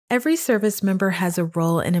Every service member has a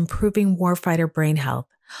role in improving warfighter brain health.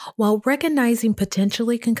 While recognizing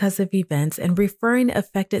potentially concussive events and referring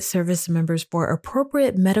affected service members for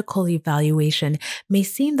appropriate medical evaluation may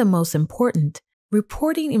seem the most important,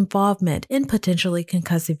 reporting involvement in potentially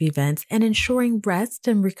concussive events and ensuring rest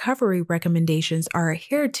and recovery recommendations are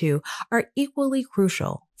adhered to are equally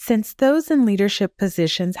crucial. Since those in leadership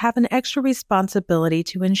positions have an extra responsibility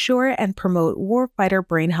to ensure and promote warfighter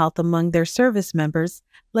brain health among their service members,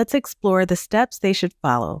 let's explore the steps they should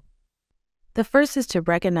follow. The first is to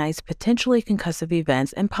recognize potentially concussive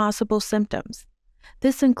events and possible symptoms.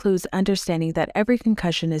 This includes understanding that every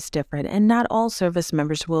concussion is different and not all service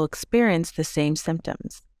members will experience the same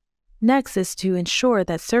symptoms. Next is to ensure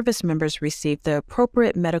that service members receive the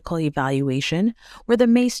appropriate medical evaluation where the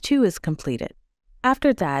MACE-2 is completed.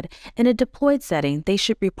 After that, in a deployed setting, they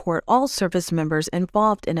should report all service members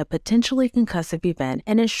involved in a potentially concussive event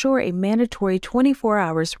and ensure a mandatory 24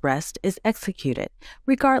 hours rest is executed,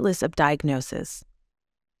 regardless of diagnosis.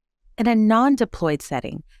 In a non-deployed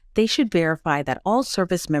setting, they should verify that all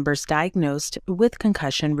service members diagnosed with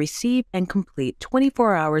concussion receive and complete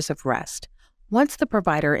 24 hours of rest. Once the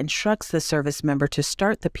provider instructs the service member to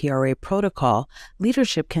start the PRA protocol,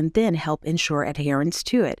 leadership can then help ensure adherence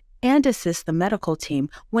to it and assist the medical team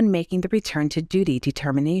when making the return to duty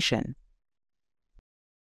determination.